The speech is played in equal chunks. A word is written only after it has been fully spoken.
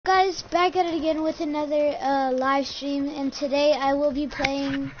guys, back at it again with another live stream, and today I will be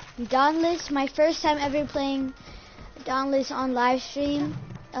playing Dauntless, my first time ever playing Dauntless on live stream,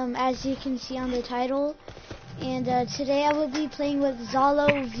 as you can see on the title. And today I will be playing with Zalo,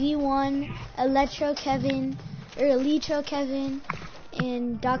 V1, Electro Kevin,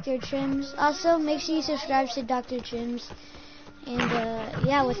 and Dr. Trims. Also, make sure you subscribe to Dr. Trims. And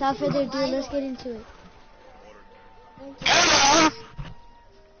yeah, without further ado, let's get into it.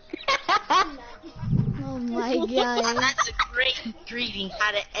 Oh my god. That's a great greeting,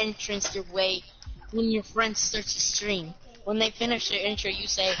 how to entrance your way when your friends start to stream. When they finish their intro, you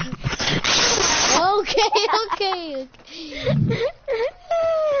say, Okay.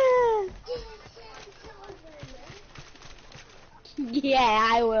 Yeah,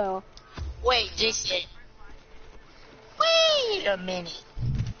 I will. wait, Jason, wait a minute.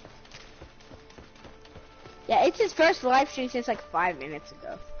 Yeah, it's his first live stream since like 5 minutes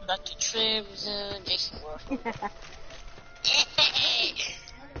ago. Dr. Trims, Jason Wolf.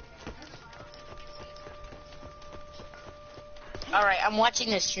 Alright, I'm watching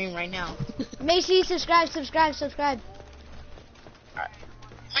this stream right now. Make sure you subscribe. Alright.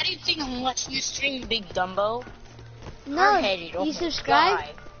 How do you think I'm watching your stream, big Dumbo? No, Hard-headed, oh you my subscribe?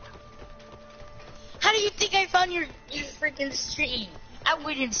 God. How do you think I found your freaking stream? I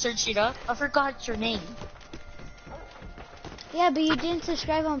wouldn't search it up. I forgot your name. Yeah, but you didn't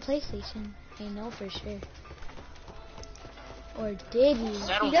subscribe on PlayStation. I know for sure. Or did you?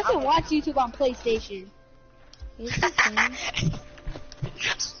 He doesn't watch YouTube on PlayStation. Yes, you can.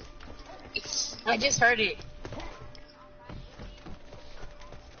 I just heard it.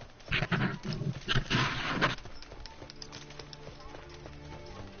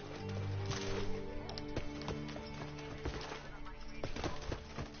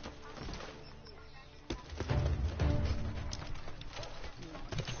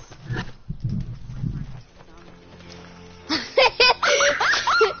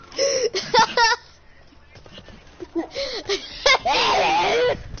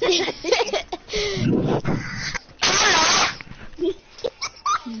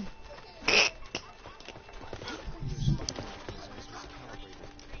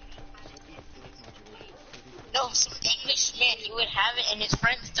 No, some English man, he would have it, and his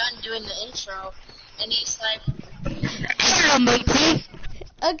friend's done doing the intro, and he's like, hello, matey.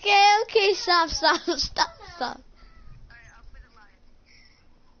 Okay, stop.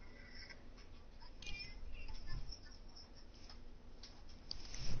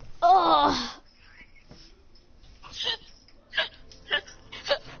 Oh.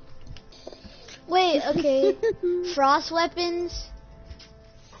 Wait, okay. Frost weapons.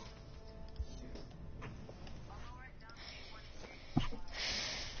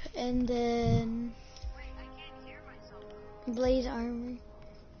 And then blaze armor.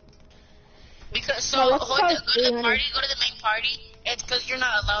 Because, so, No, go let's to try the 300. party, go to the main party, it's because you're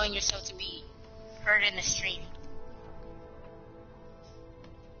not allowing yourself to be heard in the stream.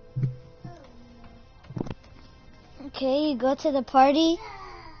 Okay, you go to the party.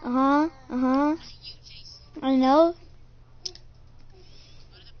 I know. Go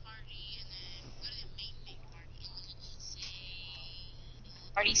to the party, and then go to the main party, and then say,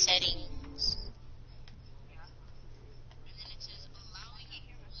 party settings. And then it says, allowing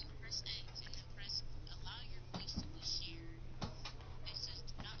press X, and then press allow your voice to be shared. It says,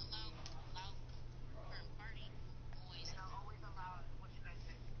 do not allow current party, always allow. Always allow, what should I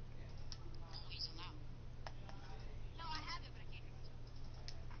say? Always allow. No, I have it, but I can't hear myself.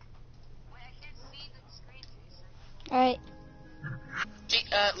 Wait, I can't see the screen, Jason. Alright.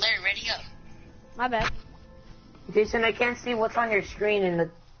 Larry, ready up. My bad. Jason, I can't see what's on your screen in the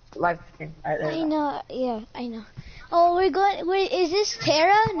live stream. I know. Yeah, I know. Oh, wait, is this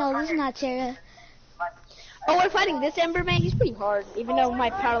Terra? No, this is not Terra. Oh, we're fighting this Ember man. He's pretty hard, even though my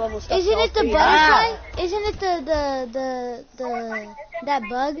power level stuff. Isn't it the butterfly? Isn't it that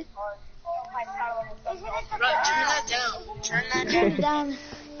bug? Bro, turn that down. Turn that Turn down. it down.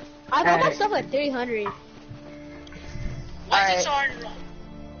 I got my stuff at 300. Why is it so hard to run?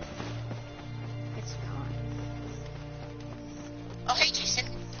 It's not. Oh, hey, Jason.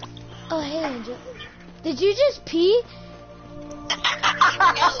 Oh, hey, Angel. Did you just pee?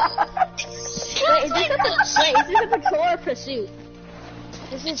 Wait, is this a patrol or pursuit?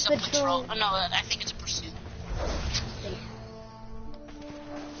 This It's is a patrol. Oh, no, I think it's a pursuit.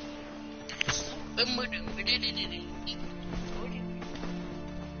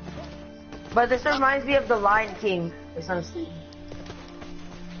 But this reminds me of the Lion King. This one's-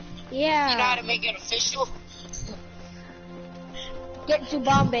 Yeah. You know how to make it official? Get to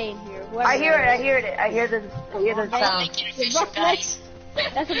Bombay in here. I hear it. I hear the sound. Make it official, guys.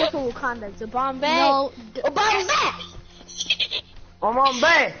 That's a different Wakanda. It's a Bombay. No, Oh, Bombay! I'm on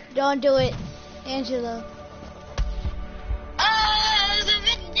bay. don't do it, Angelo.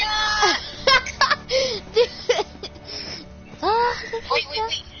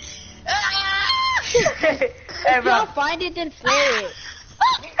 Wait. Hey, bro. Y'all find it, then flare it.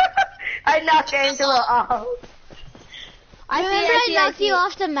 I knocked Angelo off. Remember I knocked you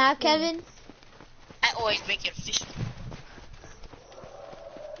off the map, Kevin? I always make it official.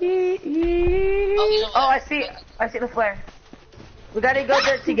 Oh, I see the flare. We gotta go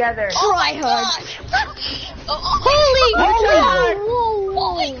there together. Try hard. Holy Whoa.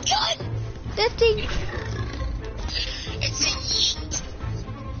 Oh my god! That thing. It's a yeet.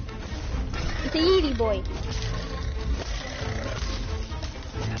 It's a Yeety boy.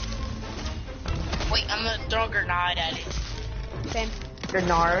 Wait, I'm gonna throw a grenade at it. Same.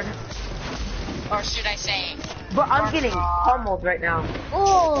 Bernard. Or should I say... But I'm getting pummeled right now.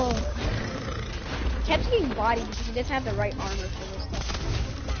 Oh. Kept getting bodied because he doesn't have the right armor for this stuff.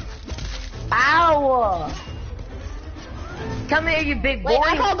 Ow! Come here, you big boy. Wait,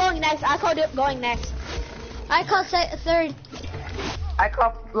 I call going next. I called it going next. I call third. I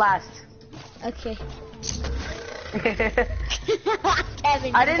call last. Okay.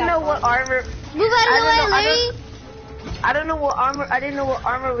 Kevin, I didn't know what armor. Move out of the way, Larry. I don't know what armor. I didn't know what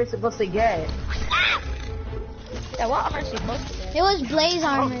armor we're supposed to get. Yeah, what armor is she supposed to get? It was Blaze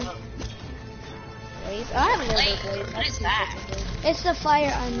armor. Blaze? Oh, I haven't heard of Blaze. What is that? It's the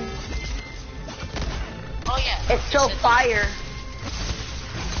fire armor. Oh yeah. It's so fire.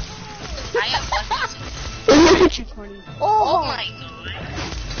 I have one piece. Oh, Oh my god.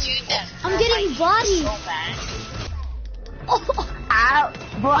 Dude, that I'm getting bodied. so bad. Oh. Ow!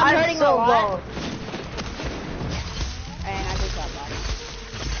 Bro, I'm hurting so a lot. low. And I just got bodied.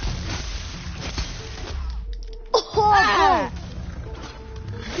 Oh.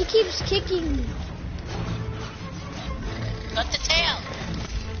 He keeps kicking me. Got the tail.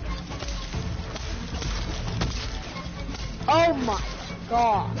 Oh my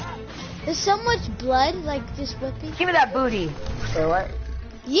god. There's so much blood, like this whipping. Give me that booty. Say what?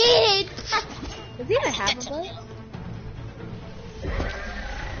 Yeet! Does he even have a blood?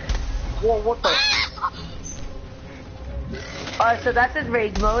 Whoa, what the? Alright, so that's his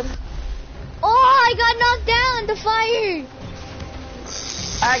rage mode. Oh, I got knocked down. The fire.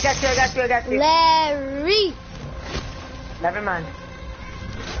 I got you. Larry. Never mind.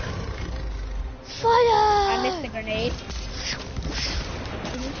 Fire. I missed the grenade.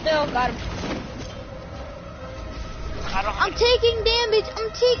 Still got him. I'm taking damage.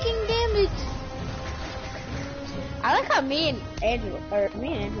 I like how me and Angelo are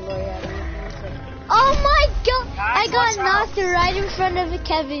Oh my god. I got watch out. knocked right in front of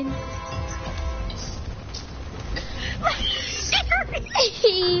Kevin.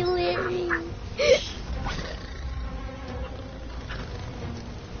 Hey, Larry.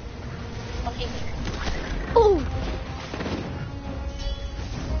 Okay. Oh.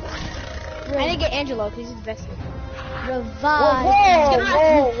 I didn't get Angelo because he's the best. Revive.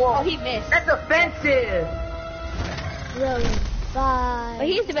 Whoa. Oh, he missed. That's offensive. Revive. But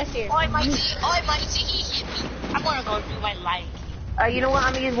he's the best here. Oi, mighty, he hit me. I'm gonna go do my life. You know what?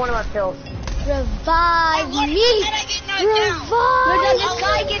 I'm gonna use one of my pills. Revive What? me. Did I get knocked down?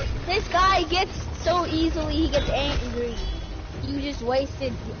 Revive. This guy gets so easily, he gets angry. You just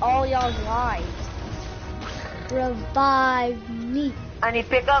wasted all y'all's lives. Revive me. I need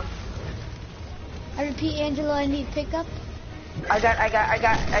pickup. I repeat, Angelo, I need pickup. I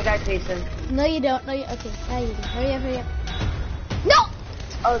got Jason. No, you don't. No, you. Okay, now you do. Hurry up. No.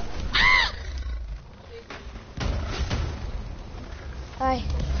 Oh, Alright.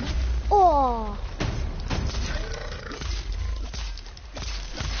 Oh.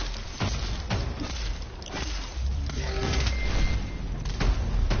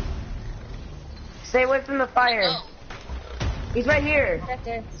 stay away from the fire. Oh. He's right here. Right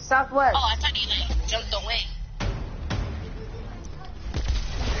there. Southwest. Oh, I thought he like jumped away.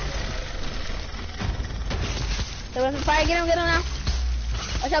 So when the fire, get him now.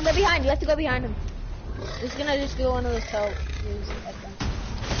 Watch out, go behind. You have to go behind him. He's gonna just do one of those toe moves at them.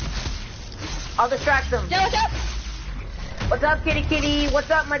 I'll distract them. Joe, watch out! What's up, kitty?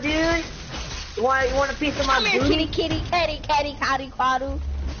 What's up, my dude? You want a piece of my Come here, booty? kitty, quadu.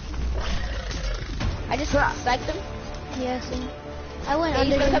 I just psyched him. Yes. I went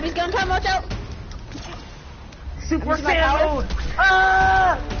Yeah, under. he's gonna come, watch out! Super Use my Saiyan power. mode.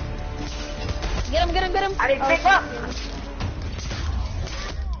 Ah! Get him! I need pickup.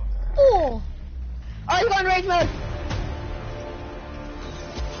 Oh. Oh, he's going rage mode.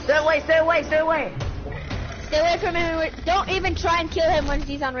 Stay away. Stay away from him. Don't even try and kill him when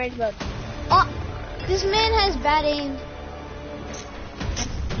he's on range mode. Oh, this man has bad aim.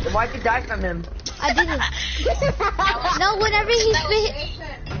 Why'd you die from him? I didn't. No, whenever he spit.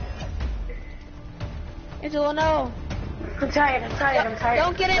 Angelo, no. I'm tired.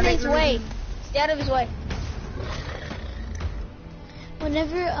 Don't get in his way. Stay out of his way.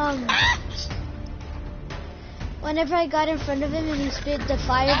 Whenever I got in front of him and he spit the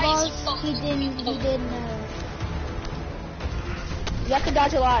fireballs, he didn't. You have to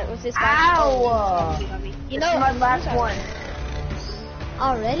dodge a lot with this guy. Ow! You This is my last one.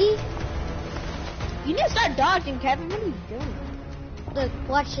 Already? You need to start dodging, Kevin. What are you doing? Look,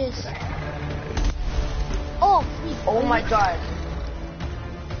 watch this. Oh, Oh my god.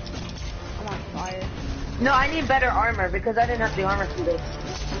 I'm on fire. No, I need better armor because I didn't have the armor for this.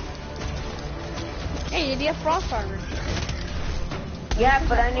 Hey, you need a frost armor. Yeah,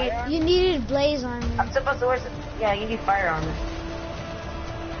 but I need. you needed blaze armor. I'm supposed to wear some. Yeah, you need fire armor.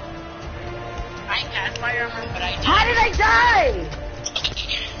 I had fire armor, but I didn't. How did I die?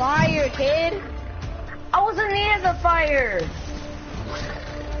 Fire, kid. I wasn't near the fire.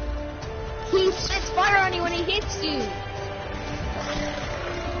 He sets fire on you when he hits you.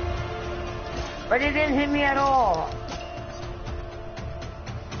 But it didn't hit me at all.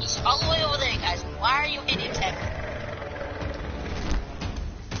 He's all the way over there, guys. Why are you hitting him?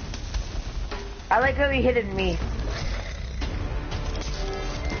 I like how he hit me.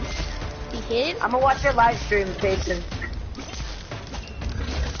 He hit? I'm gonna watch your live stream, Jason.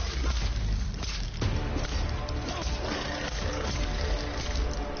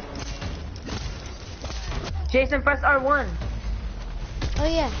 Jason, press R1. Oh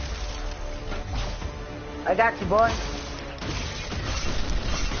yeah. I got you, boy.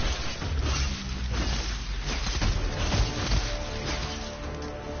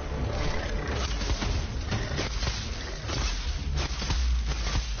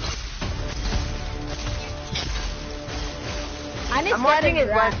 I'm watching his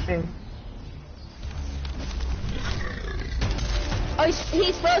live stream. Oh,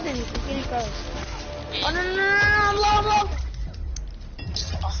 he's frozen. He's getting frozen. Oh, no, I'm low.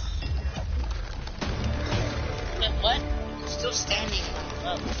 Wait, what? I'm still standing on the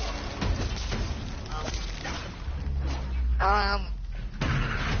level.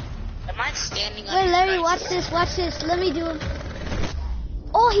 Am I standing on Wait, your Larry, guys' watch this. Let me do him.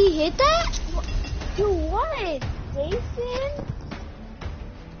 Oh, he hit that? You what, Jason?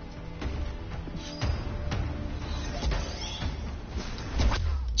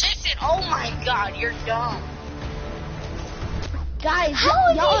 Jason, oh my god, you're dumb. Guys, How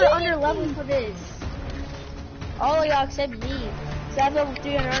is y'all he are hitting under level me? for this. All of y'all except me. So I have level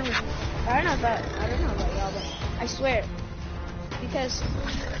 300 armor. I don't know about y'all, but I swear. Because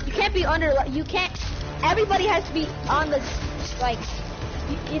you can't be under, you can't, everybody has to be on the, like,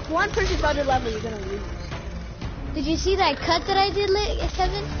 if one person's under level, you're gonna lose. Did you see that cut that I did,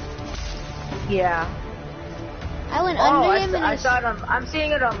 Kevin? Yeah. I went under him and I saw it on. I'm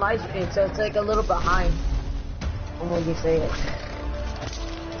seeing it on my screen, so it's like a little behind when you say it.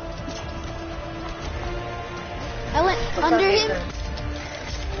 I went under him.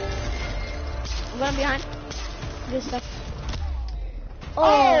 I'm going behind. Good stuff.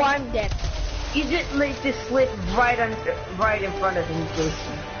 Oh, I'm dead. You just slid right in front of him,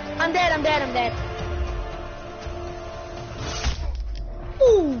 Jason. I'm dead.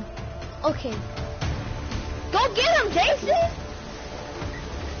 Ooh. Okay. Go get him, Jason!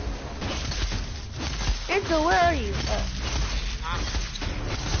 Angel, where are you?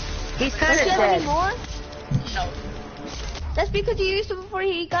 He's kind Don't of you have dead. any more? No, That's because you used it before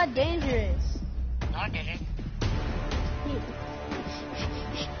he got dangerous. no, I didn't.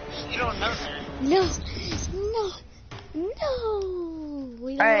 You don't know that. No.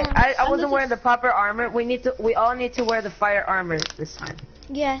 We don't Alright, want- I wasn't wearing the proper armor. We all need to wear the fire armor this time.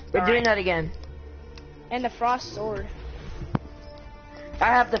 Yeah. We're doing that again. And the frost sword. I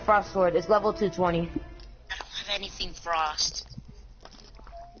have the frost sword. It's level 220. I don't have anything frost.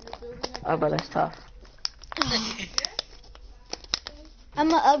 Oh, but that's tough. I'm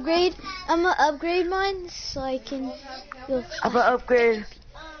gonna upgrade mine so I can go. I'm gonna upgrade.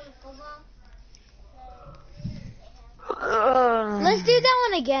 Let's do that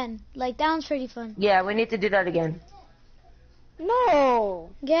one again. Like, that one's pretty fun. Yeah, we need to do that again. No!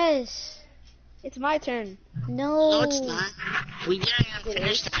 Yes. It's my turn. No. No, it's not. We didn't even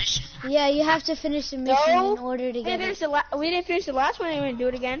finish the mission. Yeah, you have to finish the mission No. in order to We get didn't, it. we didn't finish the last one and we're gonna do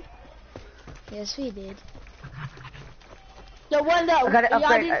it again. Yes, we did. The one that I gotta y'all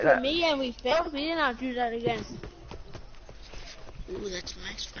upgrade, did I for got- me and we failed, we did not do that again. Ooh, that's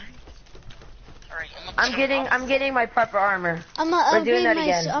nice, fine. Alright, I'm getting my prepper armor. I'm gonna We're doing upgrade that my.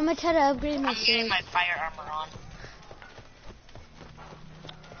 again. I'm gonna try to upgrade my I'm getting sword. my fire armor on.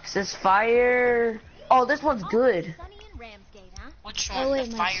 This is fire. Oh, this one's good. Which Oh, one?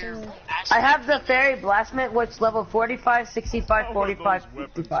 wait, The my fire. sword. I have the fairy blastment, which level 45, 65, 45,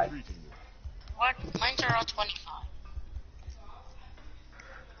 55. What? Mine's are all 25.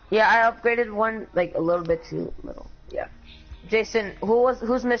 Yeah, I upgraded one like a little bit too little. Yeah. Jason,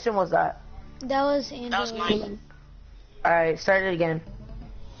 whose mission was that? That was That was Angela. mine. Alright, start it again.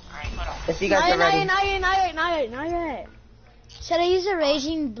 Alright, hold on. If you guys are ready. Not yet. Should I use a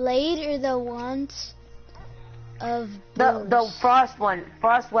raging blade or the wands of The bows? frost one,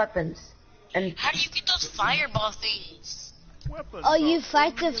 frost weapons. And How do you get those fireball things? Oh, you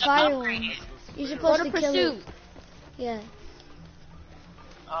fight the fire one. Upgraded. You're Go supposed to to kill it. pursuit. Yeah.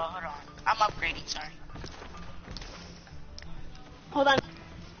 Oh, hold on. I'm upgrading, sorry. Hold on.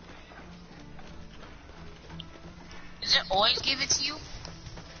 Does it always give it to you?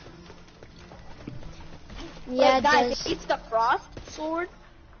 Yeah, it guys, does. it's the frost sword.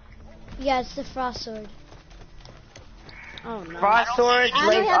 Yeah, it's the frost sword. Oh no. frost sword, I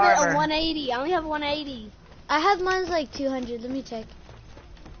only blade have it armor. at 180. I only have 180. I have mine's like 200. Let me check.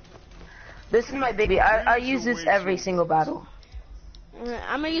 This is my baby. I use this every single battle.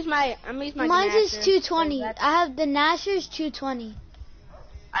 I'm gonna use my. Mine's is Gnasher. 220. That's- I have the Nasher's 220.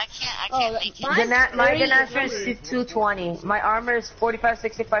 I can't Oh, make it. mine- My Mine's Ganasher 300. is 220. My armor is 45,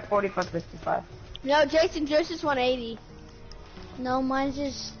 65, 45, 55. No, Jason, yours is 180. No, mine's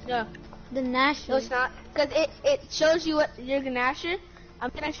is No, the no, Nasher. it's not. Cause it shows you what your Gnasher.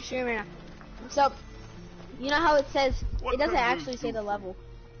 I'm gonna show you right now. So, you know how it says? It doesn't actually say the level.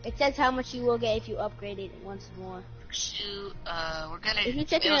 It says how much you will get if you upgrade it once more. Shoot, we're gonna. If you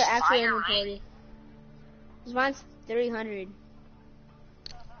check it your was actual fire, inventory, right? 'cause mine's 300.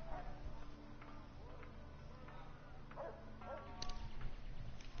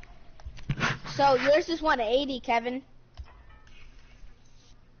 So yours is 180, Kevin.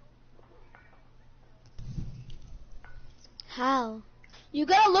 How? You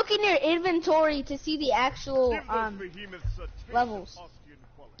gotta look in your inventory to see the actual levels.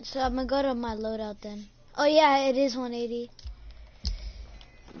 So I'm gonna go to my loadout then. Oh yeah, it is 180.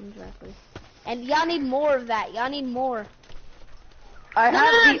 Exactly. And y'all need more of that. Y'all need more. I No,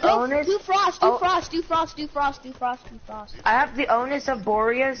 have no, no, the don't onus. do frost, Oh. do frost, do frost, do frost, do frost, do frost. I have the onus of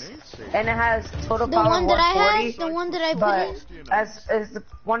Boreas, and it has total The power one that I 140. have, the one that I put But in, as the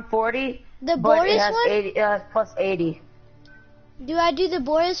 140, the but it Boris has one. 80 plus 80. Do I do the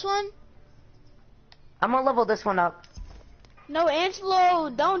Boris one? I'm gonna level this one up. No, Angelo,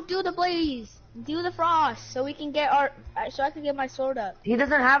 don't do the blaze. Do the frost, so we can get our, so I can get my sword up. He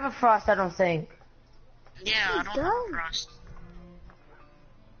doesn't have a frost, I don't think. Yeah, I don't have frost.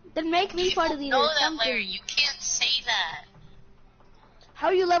 Then make me part of the know or that, something. Larry. You can't say that. How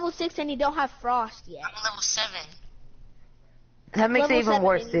are you level 6 and you don't have frost yet? I'm level 7. That makes Level it even 7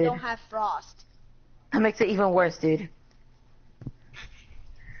 worse, and you dude. don't have frost. That makes it even worse, dude.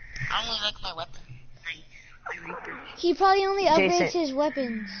 I only like my weapon. My Reaper. He probably only upgrades Jason. his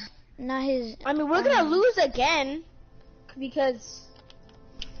weapons, not his. I mean, we're gonna lose again because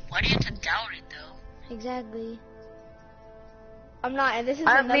Why do you have to doubt it, though? Exactly. I'm not, and this is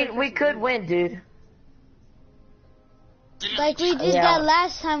I another mean, we person. could win, dude. Like we did Yeah. that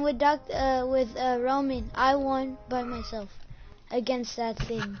last time with Roman. I won by myself against that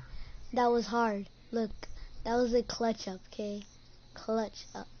thing. That was hard. Look, that was a clutch up, okay? Clutch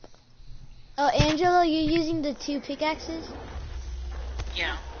up. Oh, Angelo, you're using the 2 pickaxes?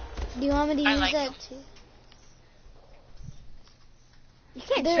 Yeah. Do you want me to I use like that them. too? You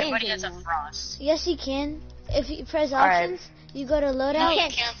can't There- change Everybody has a anymore. frost. Yes, you can. If you press Alright. options, you go to No,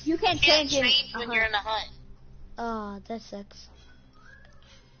 loadout. You can't change it. when you're in the hut. Oh, that sucks.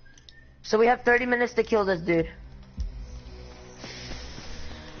 So we have 30 minutes to kill this dude.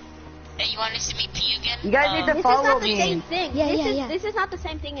 Hey, you want to see me pee again? You guys need to This is follow not the me. same thing. Yeah, this yeah, is, yeah. This is not the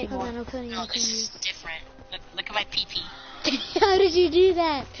same thing Hold anymore. on, I'm coming. No, I'm this coming. is different. Look at my pee-pee. How did you do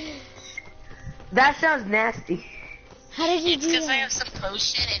that? That sounds nasty. How did you It's do because I that? have some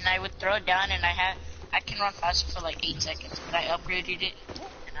potion and I would throw it down and I can run faster for like 8 seconds, but I upgraded it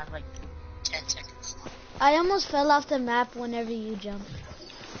and I have like 10 seconds. I almost fell off the map whenever you jumped.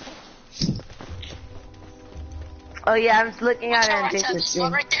 Oh yeah, I'm just looking at it on Watch out, Jason's there's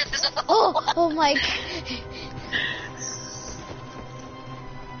one stream. right there. There's a Oh my.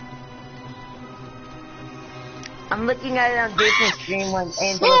 I'm looking at it on Jason's stream when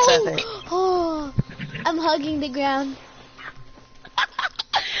Angelo says it. Oh, I'm hugging the ground.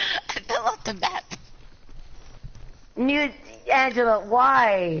 I fell off the map. Angela,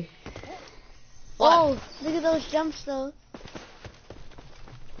 why? What? Oh, look at those jumps though.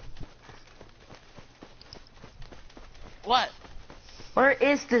 What? Where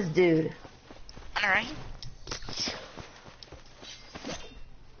is this dude? Alright.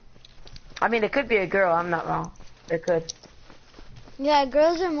 I mean, it could be a girl. I'm not wrong. It could. Yeah,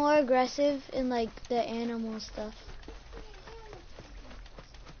 girls are more aggressive in like the animal stuff.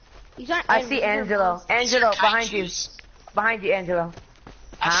 These aren't I see animals, they're Angelo. monsters. Angelo, These are behind you. kaijus. Behind you, Angelo.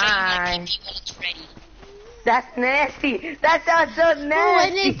 I'll show you my Hi. PP when it's ready. That's nasty. That sounds so When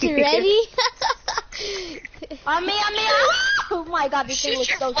nasty. it's ready. On me. Oh my god, this thing Shoot looks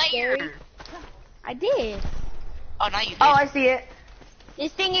your so flare. scary. I did. Oh, now you did. Oh, I see it.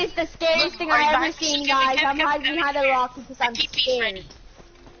 This thing is the scariest Look, thing are you I've ever behind- seen, come, guys. come, I'm come, hiding come, behind come. the rock because My I'm PP's scared. ready.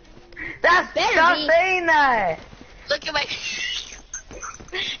 That's Better stop be. saying that. Look at my...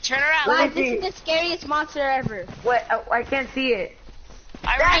 Turn around. Guys, me this see. is the scariest monster ever. Wait, I can't see it.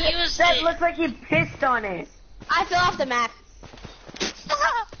 I That, already used that it. looks like he pissed on it. I fell off the map.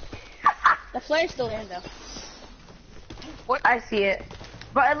 The flare's still there though. I see it.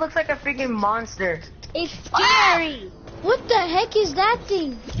 But it looks like a freaking monster. It's scary. What the heck is that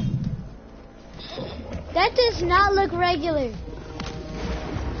thing? That does not look regular.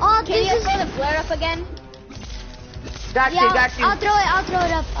 Oh, Can this you is. throw the flare up again? Got Yeah, you, got you. I'll throw it. I'll throw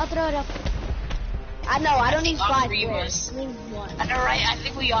it up. I'll throw it up. I know, I don't need All 5 three of flares. us. I need 1. I know, right? I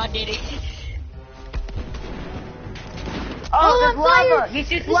think we all did it. Oh, there's on fire. lava. He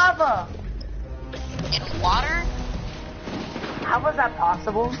shoots lava. In water? How was that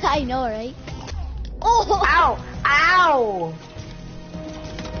possible? I know, right? Oh! Ow! Ow!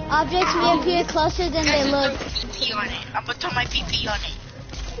 Objects may appear closer than they Guys, look. throw PP on it. I'm gonna throw my PP on it.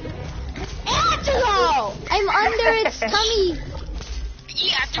 Angelo! I'm under its tummy.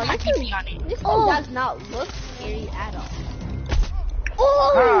 Yeah, I threw my PP on it. This Oh. one does not look scary at all.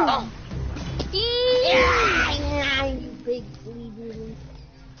 Oh! Huh. Yeah, you big bleeder.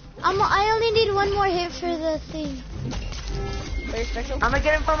 I only need one more hit for the thing. Very special. I'm gonna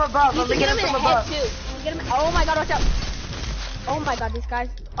get him from above. You I'm can gonna get get him him in from the above. head too. You get him. Oh my god, watch out. Oh my god, this guy's.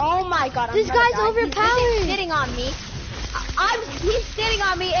 Oh my god, I'm This gonna guy's die. overpowered. He's sitting on me. He's sitting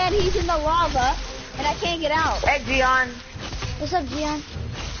on me and he's in the lava and I can't get out. Hey, Gian. What's up, Gian?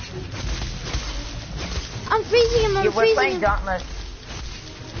 I'm freezing him. I'm We're freezing playing him. Dauntless.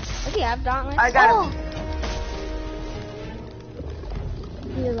 Does he have Dauntless? I got Oh. him.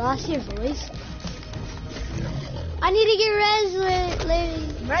 You lost your voice. I need to get res, lady.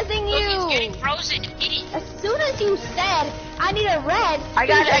 Rezzing Look, it's getting you. frozen, idiot. As soon as you said I need a red, I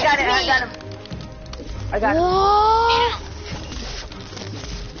got it. I got it. I me. got him. I got him. Whoa!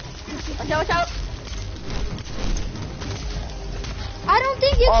 Damn. Watch out. I don't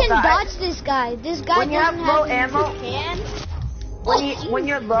think you Oh, can God. dodge this guy. This guy When you have doesn't low have ammo, Can? when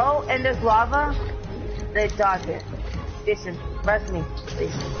you're low and there's lava, they dodge it. Listen, press me,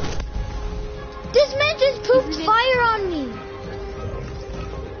 please. This man just pooped fire on me.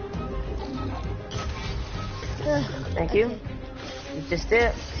 Ugh. Thank you. You just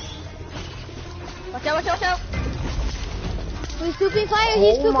did. Watch out, watch out, watch out. He's pooping fire.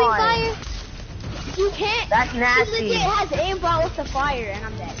 He's Oh pooping my. fire. You can't. That's He nasty. legit has aimbot with the fire and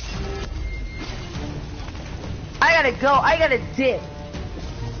I'm dead. I gotta go. I gotta dip.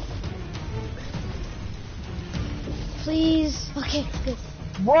 Please. Okay, good.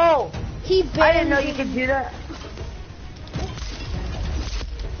 Whoa! He I barely. didn't know you could do that.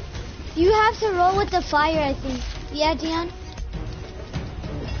 You have to roll with the fire, I think. Yeah, Dion?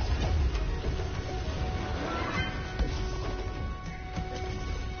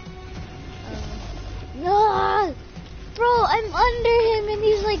 No! Bro, I'm under him and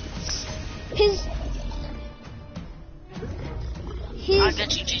he's like... I'll His...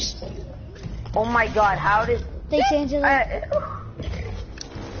 get you, Jason. Oh my god, how did... Thanks, Angela.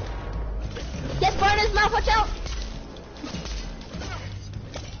 Get burned in his mouth, watch out.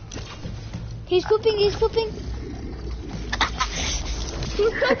 He's pooping, he's pooping.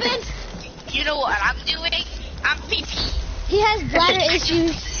 He's pooping. You know what I'm doing? I'm PP. He has bladder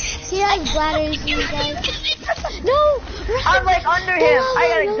issues. He has bladder issues, guys. No! I'm like under him. I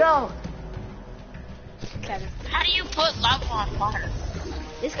gotta go. Kevin. How do you put lava on fire?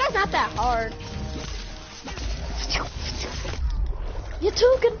 This guy's not that hard. You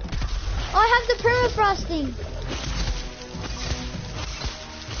took him. Oh, I have the permafrost thing.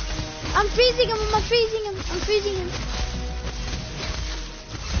 I'm freezing him. I'm freezing him. I'm freezing him.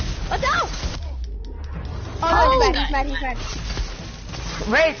 Watch out! Oh, Oh. no, he's mad, he's mad.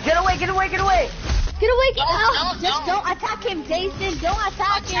 Race, get away, get away, get away. Get away. Get out. Just don't attack him, Jason. Don't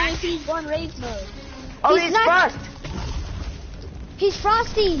attack him if he's on race mode. Oh, He's he's not- crushed. He's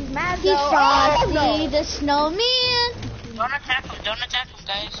Frosty. He's mad He's though. Frosty, Oh, no. the snowman. Don't attack him. Don't attack him,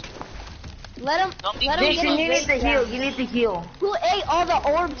 guys. Let him Don't be let him Jason, get you his need to weight heal. down. You need to heal. Who ate all the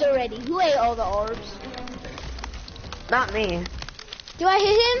orbs already? Who ate all the orbs? Not me. Do I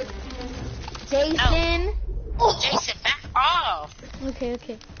hit him? Jason. Oh. Jason, back off. Okay,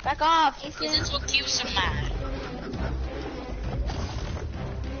 okay. Back off, Because Jason. this will keep some mad.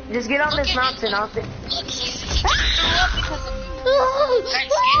 Just get on Look this at mountain. him. I'll th- Look, he just threw up because of you. Guys,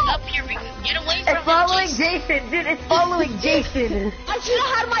 get up here. Get away from It's him, following Jason. Jason, dude. It's following Jason. I should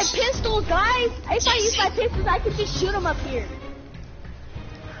have had my pistols, guys. If I use my pistols, I could just shoot him up here.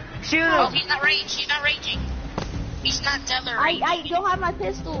 Shoot Oh, him. he's not raging. He's not raging. He's not raging. I don't have my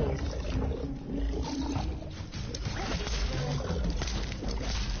pistols.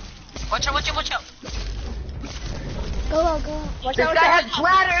 Watch out, watch out, watch out. Go. Watch This out, guy watch has out.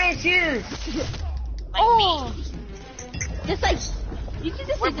 bladder issues. Like Oh. me. Just like, you can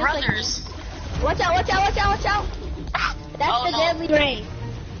just We're do just like, brothers. watch out, watch out, watch out, watch out. That's Oh, the no. deadly rain.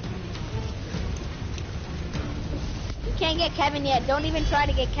 You can't get Kevin yet. Don't even try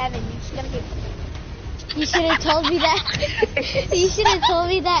to get Kevin. You're just gonna get. You should have told me that. You should have told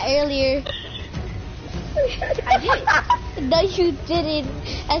me that earlier. I did. No, you didn't.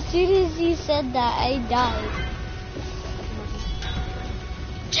 As soon as you said that, I died.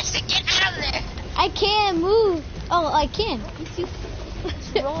 Just to get out of there. I can't move. Oh, I can.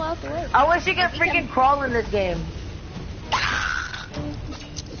 Just roll out the way. I wish you could freaking crawl in this game.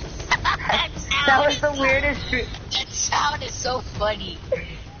 That was the weirdest. That sound is so funny.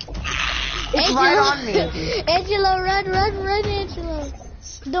 It's right on me. Angelo, run, Angelo.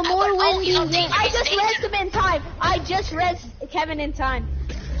 The more wind you get. I just rezzed him in time. I just rezzed Kevin in time.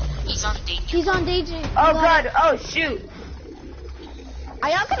 He's on danger. He's on danger. Oh god. Oh shoot. Are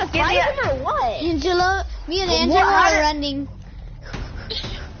y'all gonna Give fight me a- him or what? Angelo, me and What? Angelo How are did- running.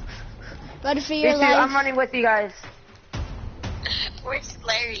 Run for your Me too. life. I'm running with you guys. Where's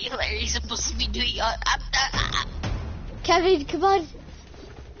Larry? Larry's supposed to be doing Kevin, come on.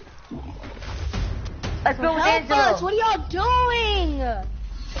 Let's go with Help Angelo. us! What are y'all doing?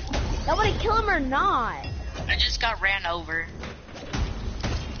 Y'all wanna kill him or not? I just got ran over.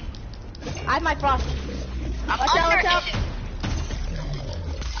 I have my frost. I'm Watch out, watch out. it.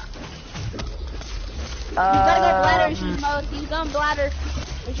 He's gotta go bladder issues mode. He's going bladder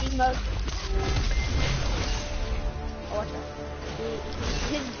issues mode. Oh, watch out.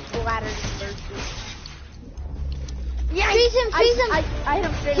 His bladder is thirsty. Yeah, Freeze him, freeze him. I hit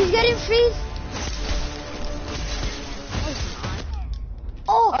him straight He's in. getting freeze.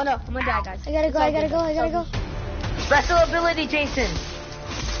 Oh no, I'm gonna die, guys. I gotta go. Special ability, Jason.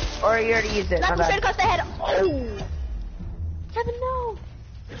 Or you already used it. Slap My him bad. straight across the head. Oh! Kevin, no!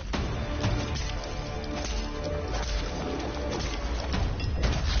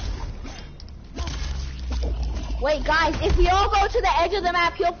 Wait, guys, if we all go to the edge of the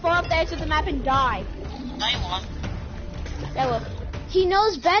map, he'll fall off the edge of the map and die. I won. That will. He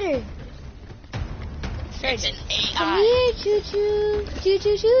knows better. It's an Come AI. here, choo choo. Choo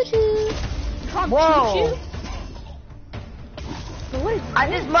choo choo choo. Come Whoa. choo-choo. But what is I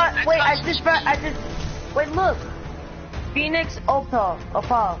just wait, look. Phoenix Opal.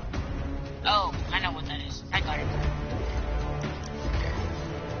 Oh, I know what that is. I got it.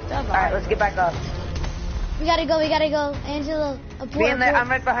 Alright, let's get back up. We gotta go. Angelo, Me and I'm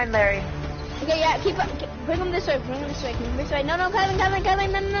right behind Larry. Okay, yeah, bring him this way, No,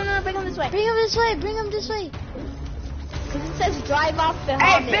 Kevin, no, bring him this way. Bring him this way. Because it says drive off the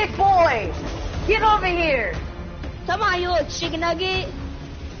Hey, Honda. big boy! Get over here! Come on, you little chicken nugget.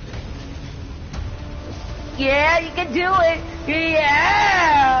 Yeah, you can do it!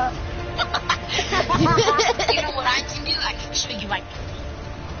 Yeah! You know what I can do? I can show you like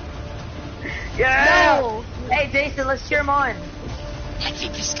Yeah! No. Hey, Jason, let's cheer him on. I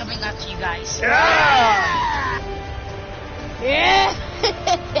think he's coming after you guys. Yeah! Yeah.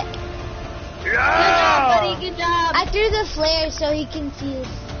 Yeah! Buddy, good job. I threw the flare so he can see us.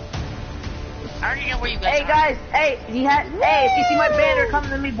 I already know where you guys Hey, are. guys, hey, if you see my banner, come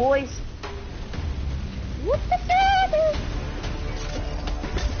to me, boys.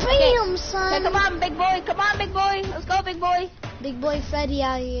 Bam, Okay, son. come on, big boy. Let's go, big boy. Big boy Freddy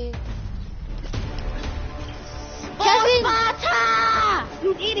out here. Kevin.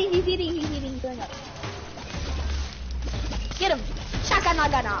 Kevin. He's eating. He's going up. Get him. Shaka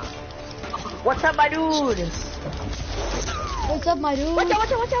nagana. What's up, my dude? What's up, my dude? Watch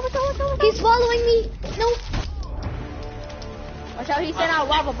out. He's following me. No. Watch out, he sent out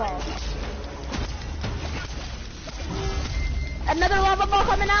lava ball. Another lava ball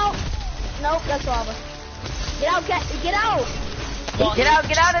coming out. Nope, that's lava. Get out, get out. Well, Get out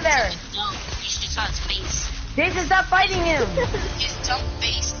of there! No, you should saw his face. Jason, stop fighting him! His dumb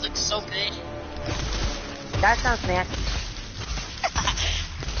face looks so good. That sounds nasty.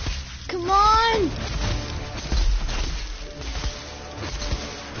 Come on!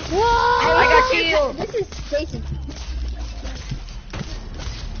 Whoa! I got you! This is Jason.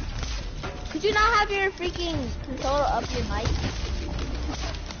 Could you not have your freaking controller up your mic?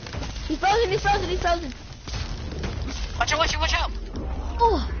 He's frozen. Watch out.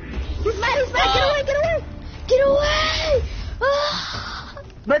 Oh, He's mad, get away! get away! Ah.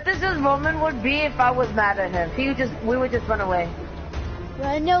 But this is Roman would be if I was mad at him. We would just run away.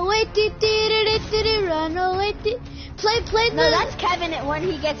 Run away, run away. Play No, that's Kevin when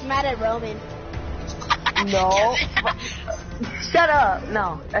he gets mad at Roman. No. Shut up.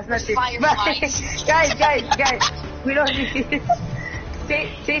 No, that's not true. Fireflies. guys. We don't need this.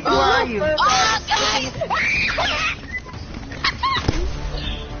 Jason, where are you? Oh, God!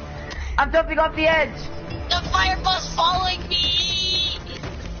 I'm jumping off the edge. The fireball's following me!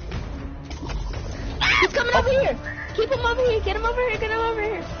 He's coming over here. Keep him over here. Get him over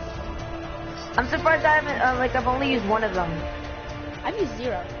here. I'm surprised I haven't, I've only used one of them. I've used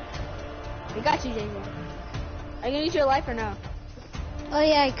 0. We got you, Jason. Are you gonna use your life or no? Oh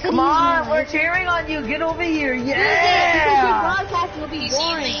yeah, I could. Come on, we're cheering on you. Get over here. If Yeah! broadcast will be Easy,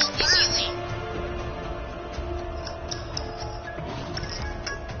 boring. easy.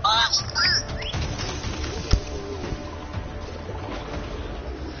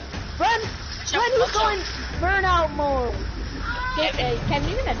 Run, he's going burnout mode. Kevin,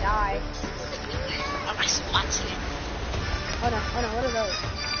 you're gonna die. I'm just watching it. Oh no, what are those?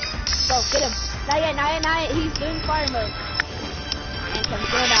 Go, get him. Not yet. He's doing fire mode. And Kevin's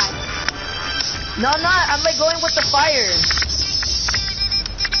gonna die. No, I'm not. I'm like going with the fire.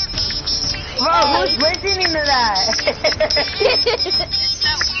 Bro, who's listening to that? It's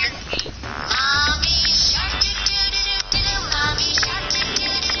that weird beat. Mommy shark, mommy shark,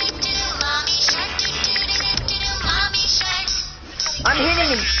 mommy shark, mommy shark. I'm hitting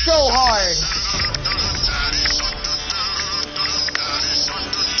him so hard.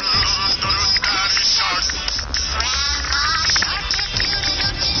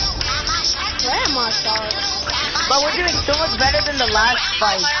 Grandma shark. But we're doing so much better than the last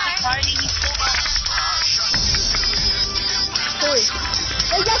fight. Wait,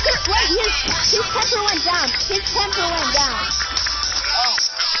 his temper went down. Oh,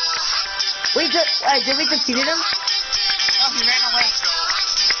 Wait, did we defeat him? oh, he ran away.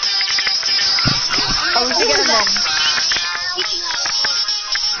 Oh, we should get him then.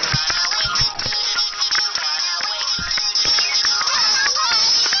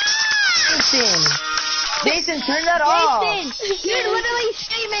 Jason, turn that off. Jason, you're literally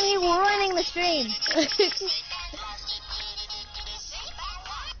streaming. You're ruining the stream.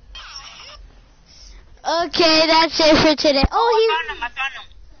 Okay, that's it for today. Oh, I found him.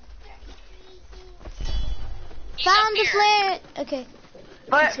 he found the flare. Okay.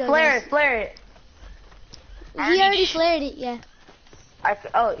 Let's go, guys. Flare it. He already flared it, yeah.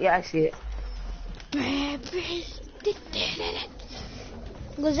 Oh, yeah, I see it.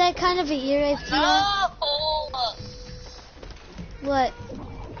 Was that kind of an ear I feel? No! What?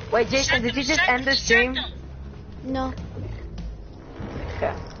 Wait, Jason, did you just end the stream? No.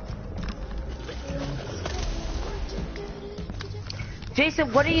 Okay.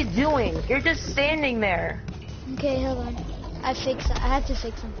 Jason, what are you doing? You're just standing there. Okay, hold on. I have to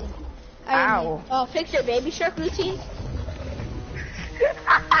fix something. I Ow. Oh, fix your baby shark routine.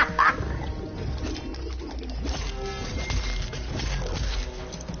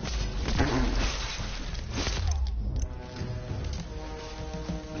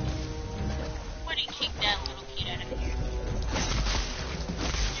 Why did you kick that little kid out of here?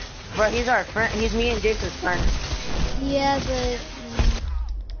 Bro, he's our friend. He's me and Jason's friend. Yeah, but...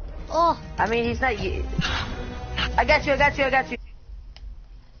 Oh, I mean, he's not you. I got you.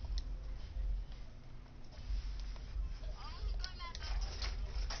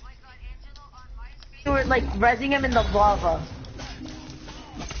 You were like rezzing him in the lava.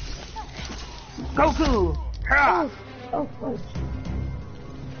 Goku! Hurrah! Oh.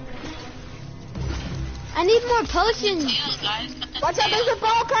 I need more potions. Tail, guys. Cut the Watch out, tail. there's a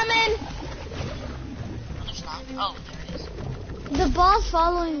ball coming. There's not. Oh, there it is. The ball's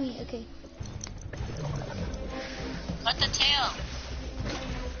following me. Okay. Cut the tail.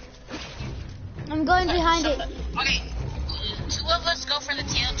 I'm going behind it. Okay. 2 of us go for the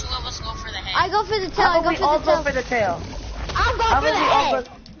tail, 2 of us go for the head. I go for the tail. How I about go we all for go the for tail. the tail? I'm How going for the about we all head.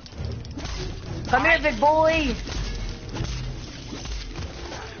 go? Come here, big boy.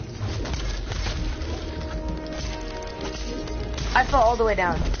 I fell all the way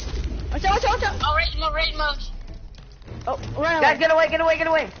down. Watch out, watch out, watch out. Oh, raid mode. Oh, run away. Guys, get away, get away, get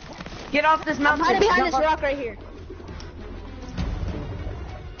away. Get off this I'm mountain. hiding behind Jump this off. rock right here.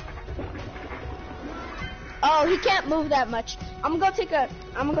 Oh, he can't move that much. I'm gonna go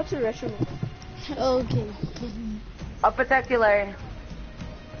to the restroom. Okay. I'll protect you, Larry.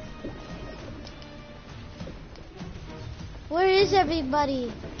 Where is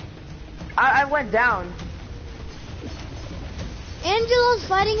everybody? I went down. Angelo's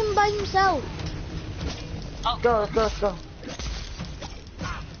fighting him by himself. Oh, Go, let's go, let's go.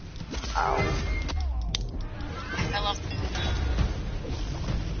 Ow. I love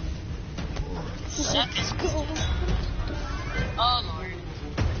Shut this. Oh lord.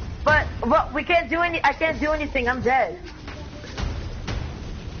 But we can't do I can't do anything. I'm dead.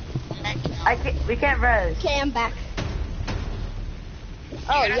 We can't res. Okay, I'm back.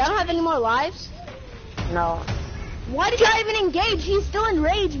 Oh, y'all don't have any more lives? No. Why did y'all even engage? He's still in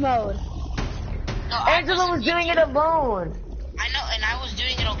rage mode. No, Angela was doing it alone. I know, and I was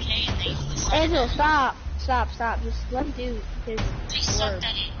doing it okay, and they decided Angela, stop. Stop. Just let him do his they sucked work.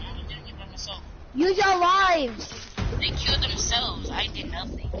 at it. I was doing it by myself. Use your lives. They killed themselves. I did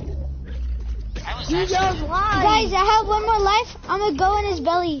nothing. I was Use your actually, lives. Guys, I have one more life. I'm gonna go in his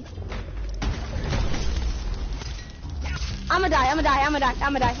belly. I'm dead.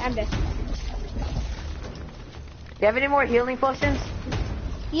 I'm dead. Do you have any more healing potions?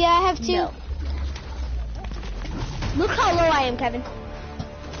 Yeah, I have two. No. Look how low I am, Kevin.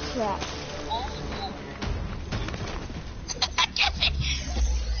 Crap.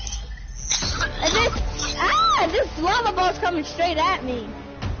 And this lava ball's coming straight at me.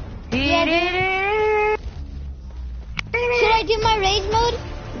 Yeah, should I do my rage mode?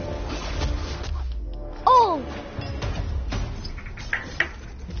 Oh!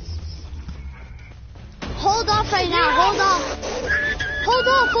 Hold off right now, hold off. Hold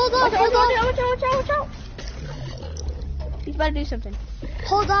off. Watch out. He's about to do something.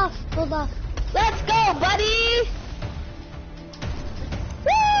 Hold off. Let's go, buddy!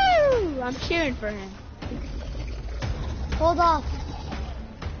 Woo! I'm cheering for him. Hold off.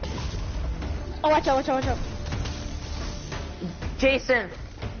 Oh, watch out. Jason,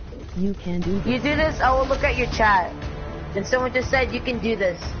 you do this, I will look at your chat. And someone just said you can do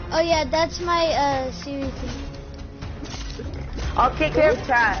this. Oh yeah, that's my Siri thing. I'll take care of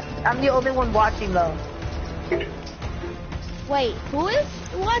chat. I'm the only one watching though. Wait, who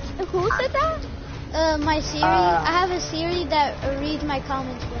said that? My Siri. I have a Siri that reads my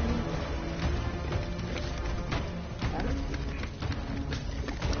comments for me.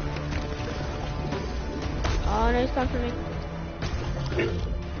 Oh, no, he's coming for me.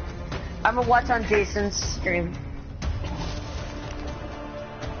 I'm gonna watch on Jason's stream.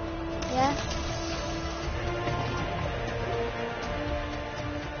 Yeah?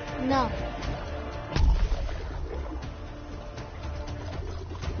 No.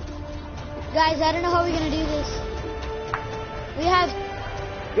 Guys, I don't know how we're gonna do this. Yeah,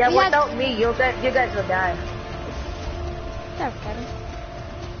 We have- without me, you guys will die. Shut up, Kevin.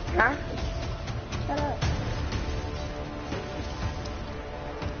 Huh? Shut up.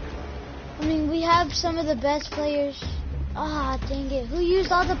 I mean, we have some of the best players. Ah, dang it. Who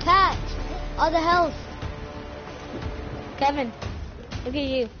used all the packs? All the health? Kevin, look at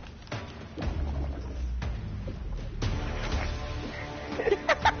you.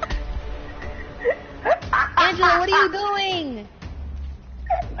 Angela, what are you doing?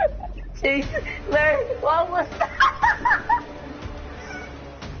 Jason, Larry, what was that?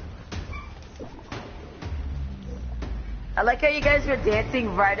 I like how you guys were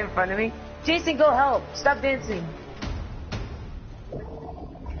dancing right in front of me. Jason, go help. Stop dancing.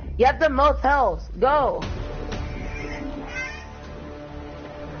 You have the most health. Go.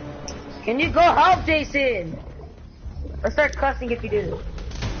 Can you go help, Jason? Let's start cussing if you do.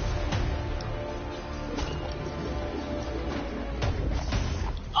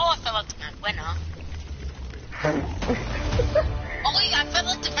 oh, I fell off the map. Bueno. Oh wait, I fell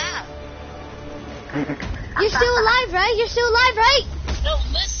off the map. You're still alive, right? No,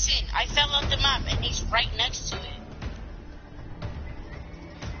 listen, I fell off the map, and he's right next to it.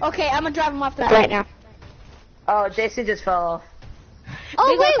 Okay, I'm gonna drive him off the map right now. Oh, Jason just fell off. Oh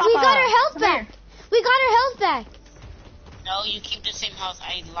Big ol' wait, we Papa. got our health Come back. here. We got our health back. No, you keep the same health.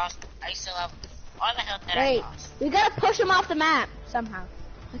 I still have all the health that I Wait, lost. we gotta push him off the map somehow.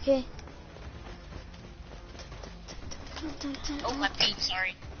 Okay. Oh, my feet,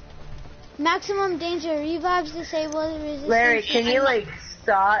 sorry. Maximum danger. Revives disabled. Resistance. Larry, can you like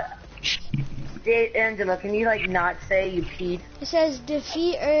stop? Angela, can you like not say you peed? It says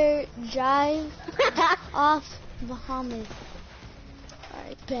defeat or drive off Muhammad.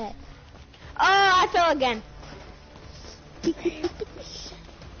 Alright, bet. Oh, I fell again.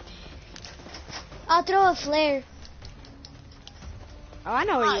 I'll throw a flare. Oh, I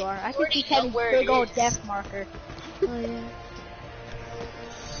know where you are. I think he's having where big it old is. death marker. Oh yeah.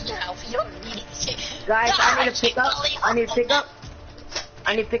 No, we don't need it. Guys, I need to pick up. believe I need to pick up.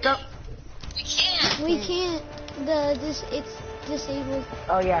 I need to pick up. We can't. We can't. It's disabled.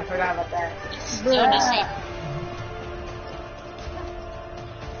 Oh yeah, I forgot about that. It's still disabled.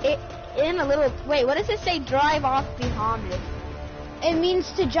 In a little. Wait, what does it say? Drive off Bahamut. It means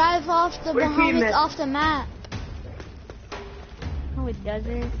to drive off the What do you mean? Bahamut off the map. No, it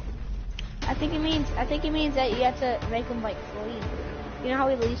doesn't. I think it means that you have to make them like flee. You know how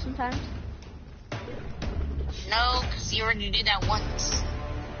we leave sometimes? No, because you already did that once.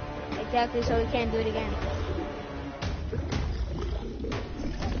 Exactly, so we can't do it again.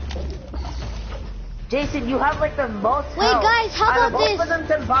 Jason, you have like the most Wait, health guys, how out about of both this? of them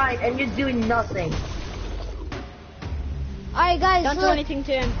combined, and you're doing nothing. Alright, guys, Don't do look. anything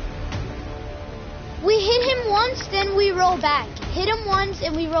to him. We hit him once, then we roll back. Hit him once,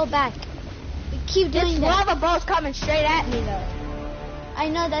 and we roll back. We keep This doing that. lava ball's coming straight at me though. I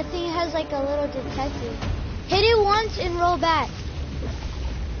know, that thing has like a little detector. Hit it once and roll back.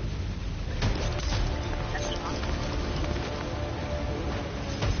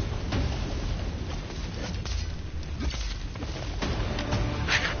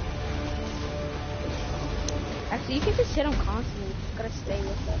 Actually, you can just hit him constantly. You just gotta stay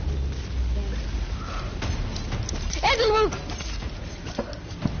with them. Angela!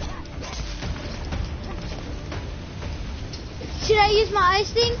 Should I use my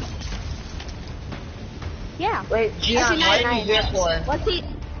ice thing? Yeah. Wait, Gian, what are you here for? What's he?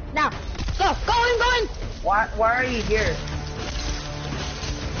 Now, go, go in. Why are you here?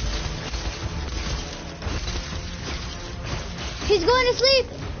 He's going to sleep.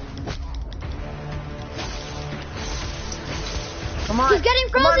 Come on. He's getting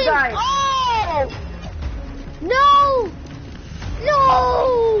Come on, frozen. guys. Oh! No!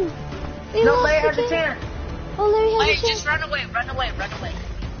 No! They No, lost Larry has the a game. chance. Oh, Larry Wait, has a chance. just run away, run away, run away.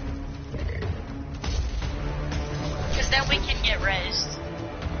 Because then we can get rezzed.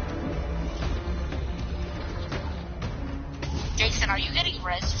 Jason, are you getting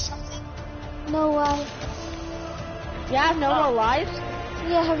rezzed or something? No, why? You have no more lives?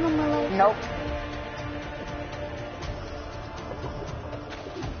 Yeah, I have no more life. Nope.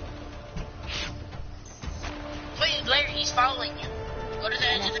 Wait, Larry, he's following you. Go to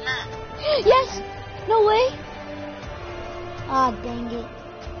the edge of the map. Yes! No way! Ah, dang it.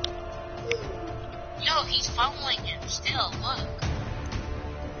 No, he's following him still, look.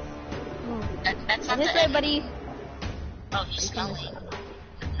 That's not This the way, end. buddy. Oh, he's smelling.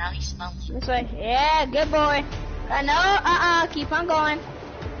 Now he's smelling. This way. Yeah, good boy. No, keep on going.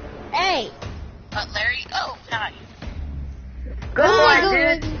 Hey! But Larry, oh, God. Good Oh, boy, go,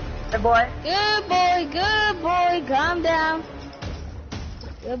 dude. baby. Good boy. Good boy, calm down.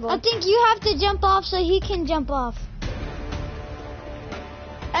 Good boy. I think you have to jump off so he can jump off.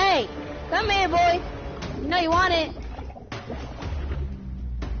 Hey, come here, boy. You know you want it.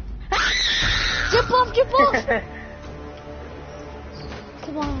 Jump off, jump off!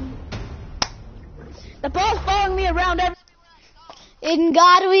 Come on. The ball's following me around every... In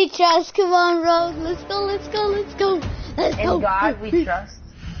God we trust. Come on, Rogue. Let's go, let's go, let's go. Let's go. In God we trust.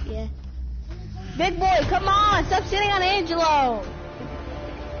 Yeah. Big boy, come on. Stop sitting on Angelo.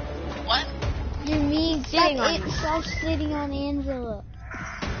 What? You're mean. Sitting on you. Stop sitting on Angela.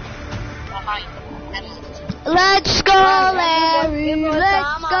 Behind. Let's go, Larry. Big boy, Let's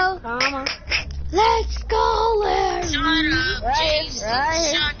come go. on, come on. Let's go, Larry. Shut up, Right, Jason.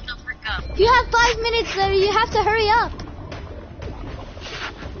 right. Shut the frick up. You have 5 minutes, Larry. You have to hurry up.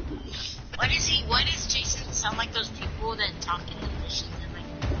 Why does Jason sound like those people that talk in the missions and like,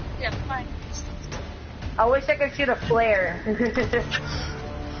 yeah, fine. I wish I could shoot a flare.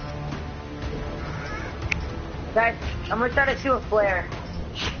 Guys, I'm gonna try to shoot a flare.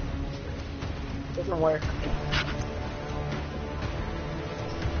 Doesn't work.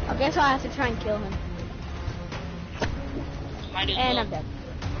 I guess I'll have to try and kill him. Might as And well. I'm dead.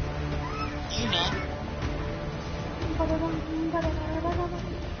 You know.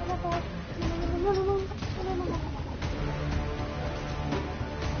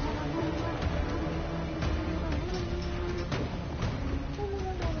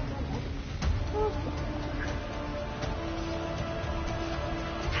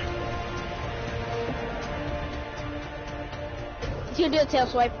 You can do a tail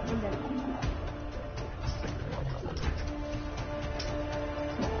swipe. I'm dead.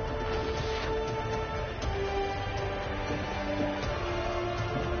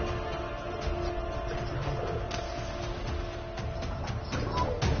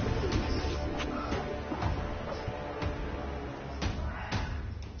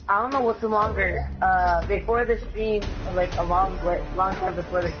 I don't know what's longer. Before the stream, like a long time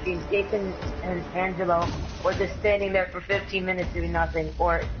before the stream, Jason and Angelo were just standing there for 15 minutes doing nothing,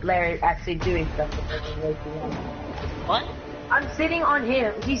 or Larry actually doing stuff for 15 minutes doing nothing. What? I'm sitting on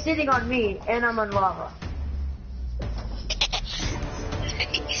him, he's sitting on me, and I'm on lava.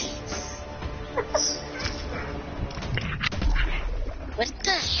 What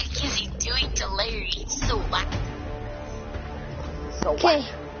the heck is he doing to Larry? He's so whack. So Okay,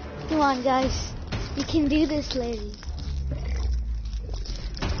 what? come on, guys. You can do this, Larry.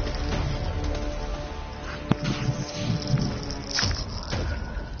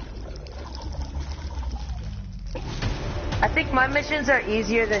 I think my missions are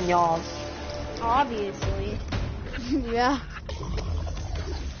easier than y'all's. Obviously. Yeah.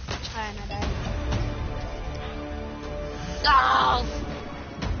 Alright, not that. Oh!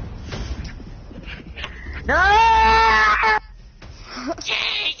 No!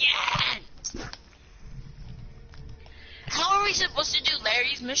 Dang it! How are we supposed to do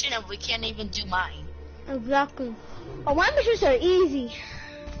Larry's mission if we can't even do mine? Exactly. Oh, my missions are easy.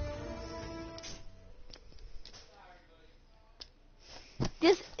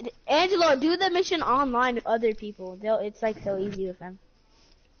 Just, Angelo, do the mission online with other people. It's like so easy with them.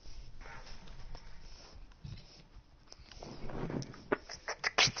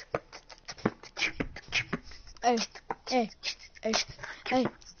 Hey, hey, hey, hey.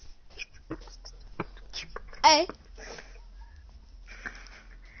 Hey.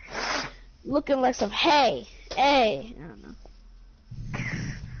 Looking like some hey. I don't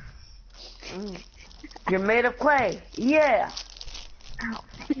know. You're made of clay. Yeah.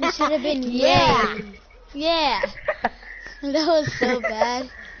 You should have been Yeah. yay. Yeah. That was so bad.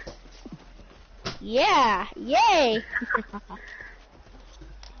 Yeah. Yay.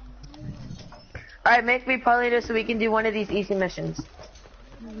 Alright, make me part leader so we can do one of these easy missions.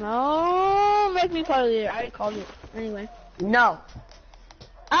 No, make me part leader. I already called it. Anyway. No.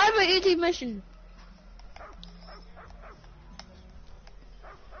 I have an easy mission.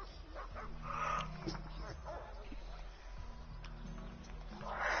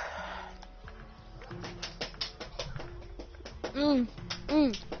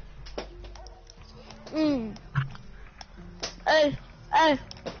 Hey, hey,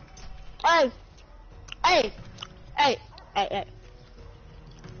 hey, hey, hey, hey, hey.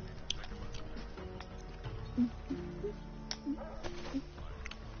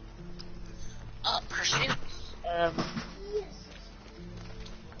 Pursuit.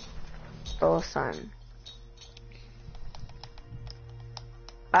 Bosun.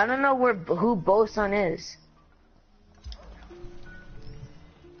 I don't know who Bosun is.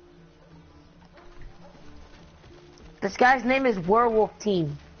 This guy's name is Werewolf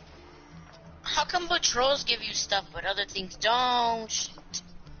Team. How come patrols give you stuff but other things don't? Shit.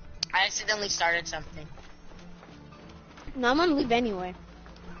 I accidentally started something. No, I'm gonna leave anyway.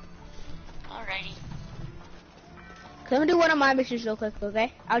 Alrighty. I'm gonna do one of my missions real quick,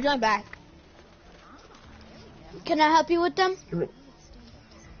 okay? I'll join back. Can I help you with them?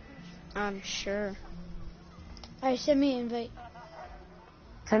 I'm sure. Alright, send me an invite.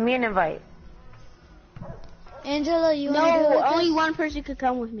 Send me an invite. Angela, you wanna do it No, with only us? one person could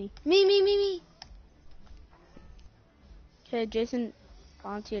come with me. Me. Okay, Jason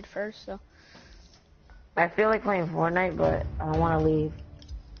volunteered first, so. I feel like playing Fortnite, but I don't want to leave.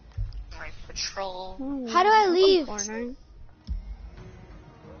 Alright, patrol. How do I leave? Fortnite.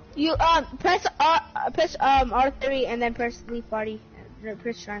 You press R3 and then press leave party.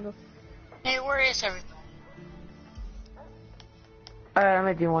 Press triangle. Hey, where is everybody? Alright, I'm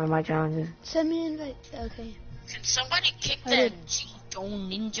gonna do one of my challenges. Send me an invite. Okay. Can somebody kick I that did. G-Dome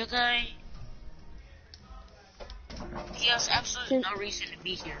ninja guy? He has absolutely no reason to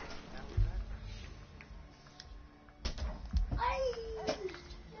be here.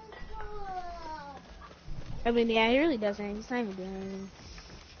 I mean, yeah, he really doesn't. He's not even doing anything.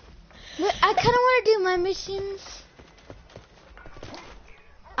 But I kind of want to do my missions.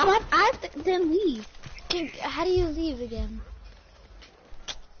 I have to then leave. How do you leave again?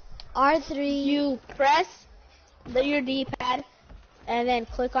 R3. You press your D-pad and then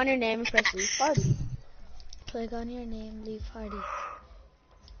click on your name and press leave party. Click on your name, leave party.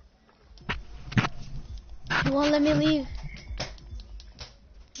 You won't let me leave.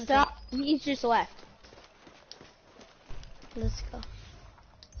 So he's just left. Let's go.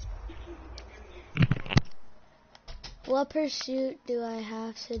 What pursuit do I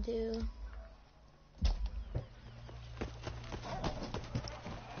have to do?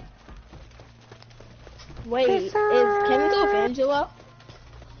 Wait, is Kevin go with Angelo?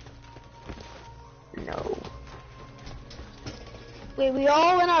 No. Wait, we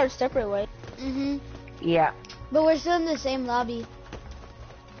all went our separate way. Mhm. Yeah. But we're still in the same lobby.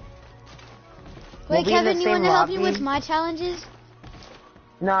 We'll Wait, be in the Kevin, you want same to help me lobby. with my challenges?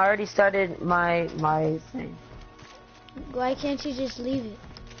 No, I already started my thing. Why can't you just leave it?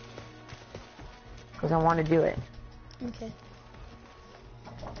 Because I want to do it. Okay.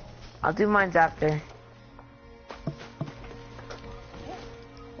 I'll do mine's after.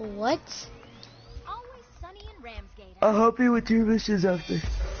 What? Always sunny in Ramsgate. I'll help you with your missions after.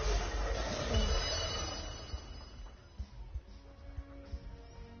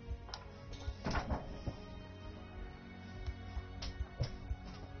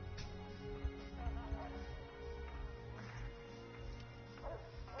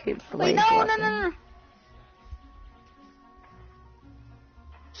 Okay, Wait, no.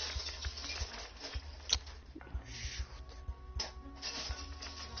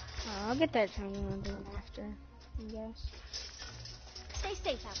 I'll get that training after, I guess. Stay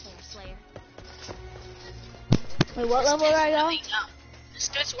safe out there, Slayer. Wait, what level are I on? This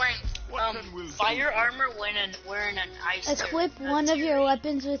guy's wearing fire armor wearing an ice. Equip one of your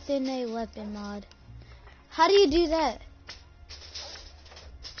weapons within a weapon mod. How do you do that?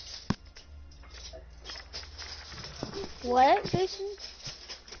 What, Jason?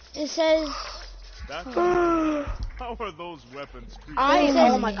 It says How are those weapons treated?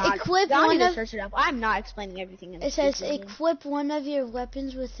 Oh my god. equip Y'all one need to of. search it up. I'm not explaining everything in this. It says video. equip one of your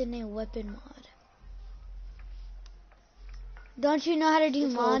weapons within a weapon mod. Don't you know how to do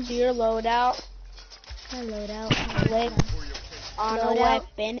Go mods? to your loadout, My loadout. click on a Loadout.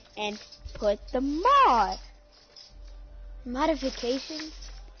 weapon, and put the mod. Modification?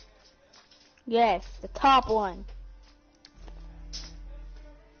 Yes, the top one.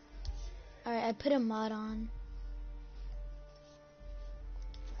 Alright, I put a mod on.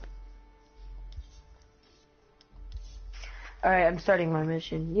 Alright, I'm starting my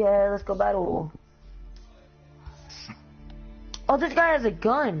mission. Yeah, let's go battle. Oh, this guy has a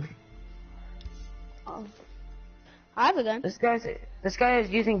gun. Oh. I have a gun. This guy is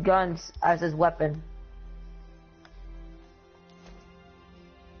using guns as his weapon.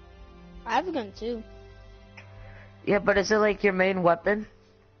 I have a gun too. Yeah, but is it like your main weapon?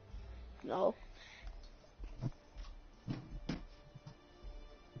 No.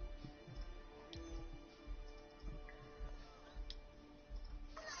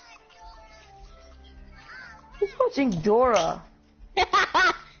 He's watching Dora.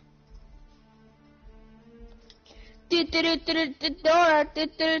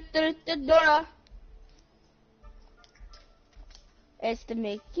 Dora. It's the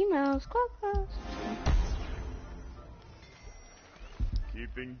Mickey Mouse Clubhouse.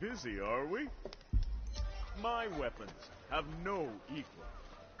 Keeping busy, are we? My weapons have no equal.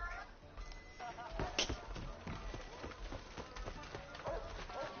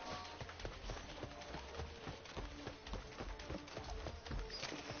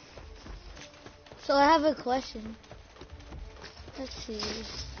 So I have a question. Let's see.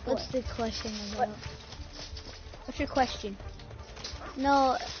 What's the question about? What's your question?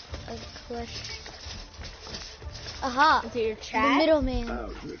 No, a question. Aha! Is it your The chat? middleman.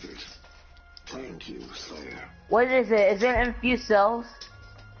 Outwitted. Thank you, Slayer. What is it? Is it infused cells?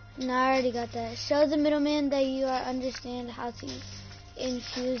 No, I already got that. Show the middleman that you understand how to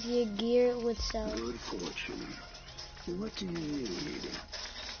infuse your gear with cells. Good fortune. What do you need?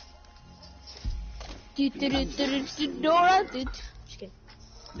 Dora. Just kidding.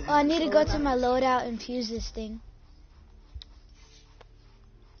 Oh, I need to go to my loadout and fuse this thing.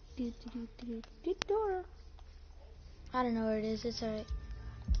 Dora. I don't know where it is. It's alright.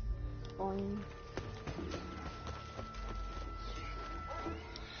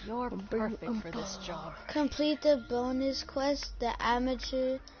 You're perfect for this job. Complete the bonus quest, the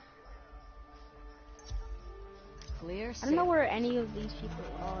amateur. Clear I don't know where any of these people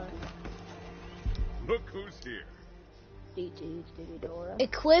are. Look who's here. Dora.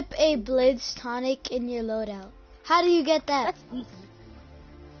 Equip a blitz tonic in your loadout. How do you get that? That's easy.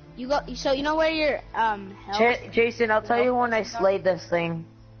 You go. So you know where your health. Jason, I'll tell you when I slayed this thing.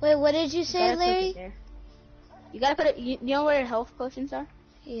 Wait, what did you say, gotta click it Larry? there. You gotta put it. You know where your health potions are?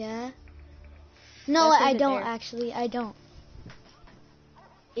 Yeah. No, That's I over don't there. actually. I don't.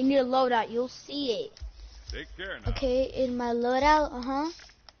 In your loadout, you'll see it. Take care now. Okay, in my loadout,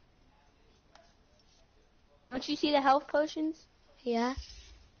 Don't you see the health potions? Yeah.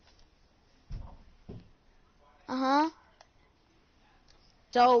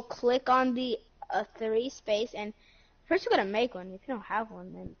 So click on the 3 space and first you gotta make one. If you don't have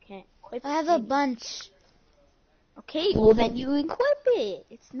one, then you can't equip it. I have a bunch. Okay, well then you equip it.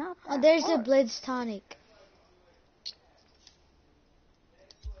 It's not. Oh, that there's a hard. blitz tonic.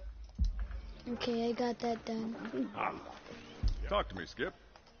 Okay, I got that done. Ah. Talk to me, Skip.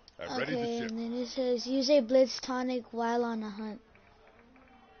 I'm ready to Okay, ship. and then it says use a blitz tonic while on a hunt.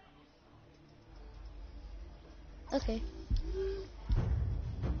 Okay.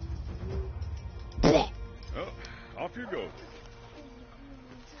 Blech. Oh, off you go.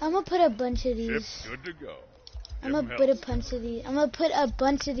 I'm gonna put a bunch of these. Ship's good to go. I'm Give 'em gonna put a hell. bunch of these. I'm gonna put a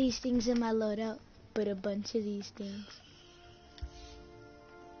bunch of these things in my loadout. Put a bunch of these things.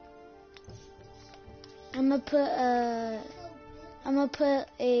 I'm gonna put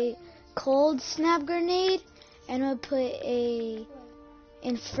a cold snap grenade, and I'm gonna put a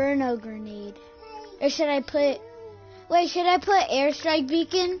inferno grenade. Or should I put? Wait, should I put airstrike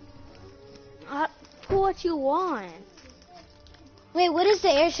beacon? Put what you want. Wait, what does the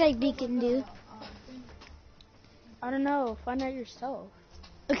airstrike beacon do? I don't know. Find out yourself.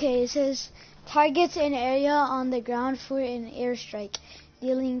 Okay, it says targets an area on the ground for an airstrike,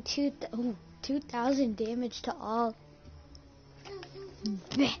 dealing 2,000 damage to all.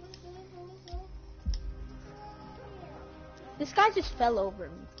 Bleh. This guy just fell over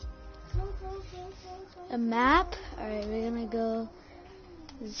me. A map. All right, we're gonna go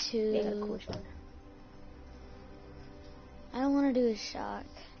Yeah, to. cool shot. I don't want to do a shock.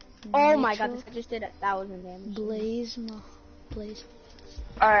 Oh my god, Nitro, this guy just did 1,000 damage. Blaze.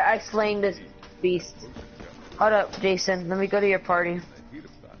 Alright, I slaying this beast. Hold up, Jason. Let me go to your party.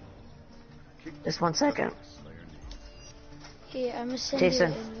 Just 1 second. Here, I'm gonna send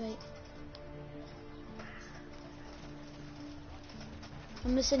Jason. you an invite.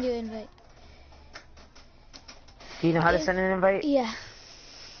 I'm gonna send you an invite. Do you know how to send an invite? Yeah.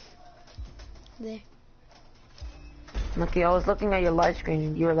 There. Okay, I was looking at your live screen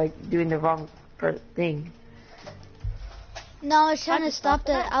and you were like doing the wrong thing. No, I was trying to stop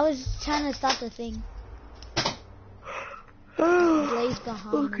the. that? I was trying to stop the thing. Blaze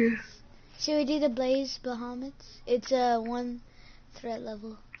Bahamut. Okay. Should we do the Blaze Bahamut? It's a 1 threat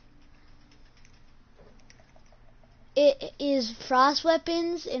level. It is frost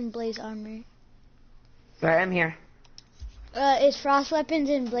weapons and blaze armor. Right, I'm here. It's frost weapons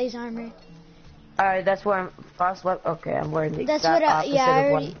and blaze armor. Alright, that's where I'm frost weapon. Okay, I'm wearing the That's exact what I, opposite yeah,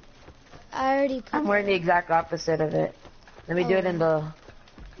 of one. I already put I'm wearing the exact opposite of it. Let me do it in the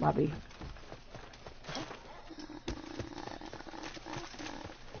lobby.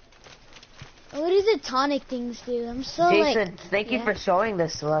 What do the tonic things do? I'm so Jason, thank you yeah. for showing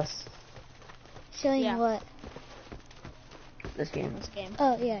this to us. Showing Yeah. what? This game. This game.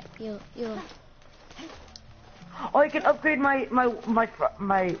 Oh yeah, yo. Oh, I can upgrade my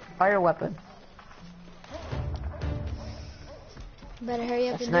fire weapon. Better hurry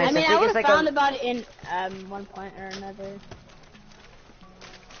up That's and nice. I mean, think I would it's have like found a- about it in one point or another.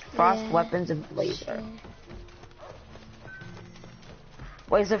 Frost Yeah. weapons and blaze Sure. armor.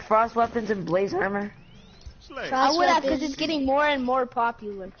 Wait, is it frost weapons and blaze armor? Slay. Frost I would have, because weapons. it's getting more and more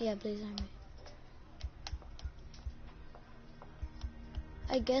popular. Yeah, blaze armor.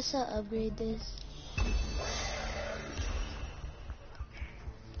 I guess I'll upgrade this.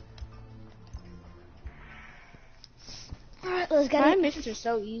 Alright, let's get My it. missions are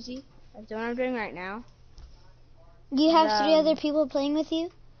so easy. That's what I'm doing right now. Do you have 3 Um, other people playing with you?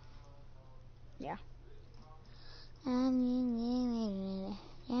 Yeah. I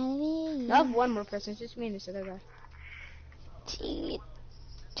I have one more person. It's just me and this other guy.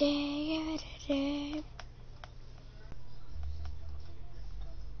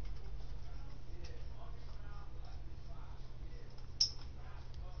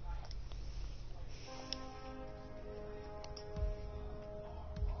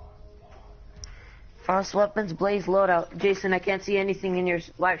 Frost weapons, blaze loadout. Jason, I can't see anything in your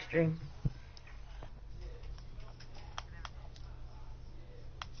live stream.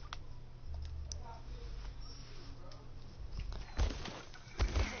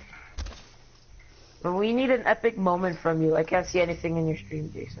 But we need an epic moment from you. I can't see anything in your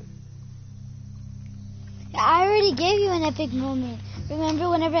stream, Jason. I already gave you an epic moment. Remember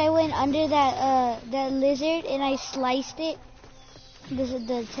whenever I went under that lizard and I sliced it?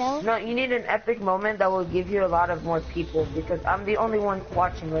 The tail? No, you need an epic moment that will give you a lot of more people because I'm the only one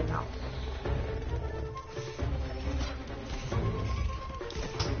watching right now.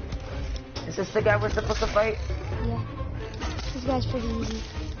 Is this the guy we're supposed to fight? Yeah. This guy's pretty easy.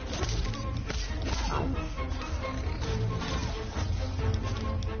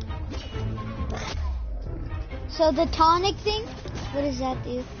 So the tonic thing, what does that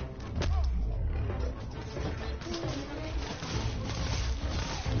do?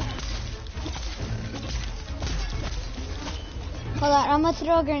 Hold on, I'm gonna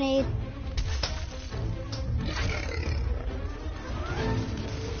throw a grenade.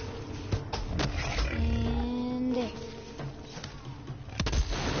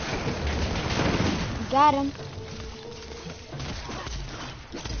 Got him.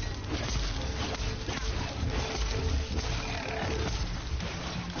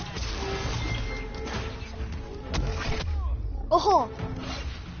 Oh,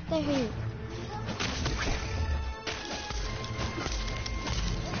 that hurt.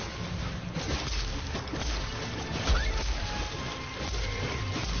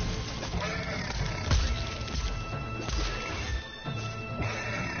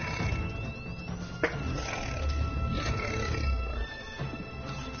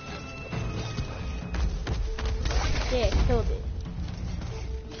 Yeah, killed it.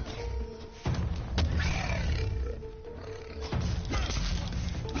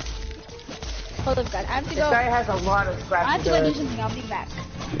 Hold up, guys. I have to This go. guy has a lot of scraps. I have to go do something. I'll be back.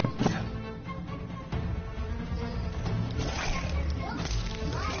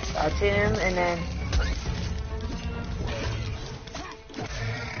 Got him, and then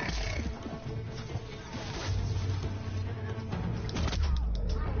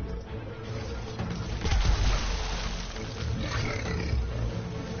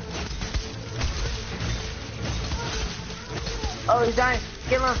oh, he's dying.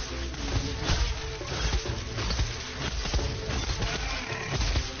 Kill him.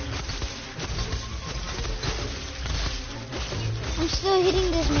 I'm still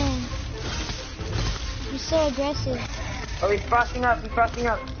hitting this man. He's so aggressive. Oh, he's frosting up. He's frosting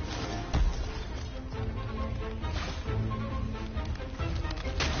up.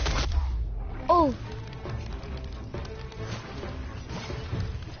 Oh,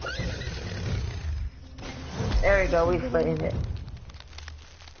 There we go. We splitting it.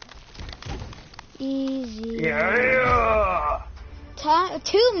 easy. Yeah. Time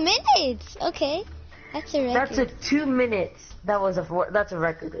 2 minutes. Okay, that's a record. That's a 2 minutes. That's a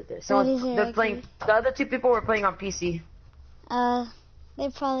record right there. So That is a they're record. playing. The other two people were playing on PC. They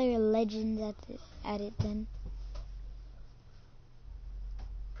probably were legends at it then.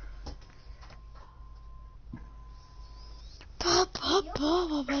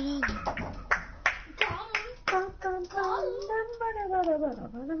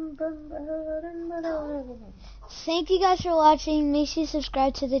 Thank you guys for watching. Make sure you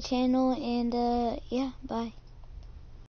subscribe to the channel and yeah, bye.